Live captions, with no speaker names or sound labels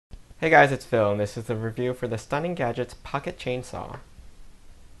Hey guys, it's Phil, and this is the review for the Stunning Gadgets Pocket Chainsaw.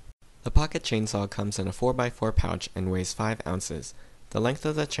 The Pocket Chainsaw comes in a 4x4 pouch and weighs 5 ounces. The length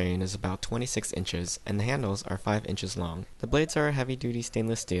of the chain is about 26 inches, and the handles are 5 inches long. The blades are a heavy-duty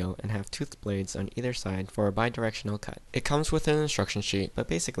stainless steel and have toothed blades on either side for a bidirectional cut. It comes with an instruction sheet, but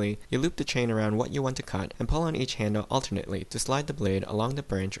basically, you loop the chain around what you want to cut and pull on each handle alternately to slide the blade along the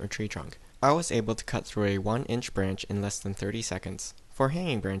branch or tree trunk. I was able to cut through a 1-inch branch in less than 30 seconds. For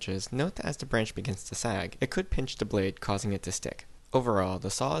hanging branches, note that as the branch begins to sag, it could pinch the blade, causing it to stick. Overall, the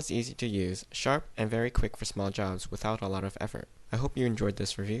saw is easy to use, sharp, and very quick for small jobs without a lot of effort. I hope you enjoyed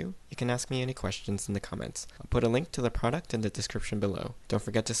this review. You can ask me any questions in the comments. I'll put a link to the product in the description below. Don't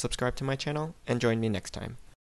forget to subscribe to my channel, and join me next time.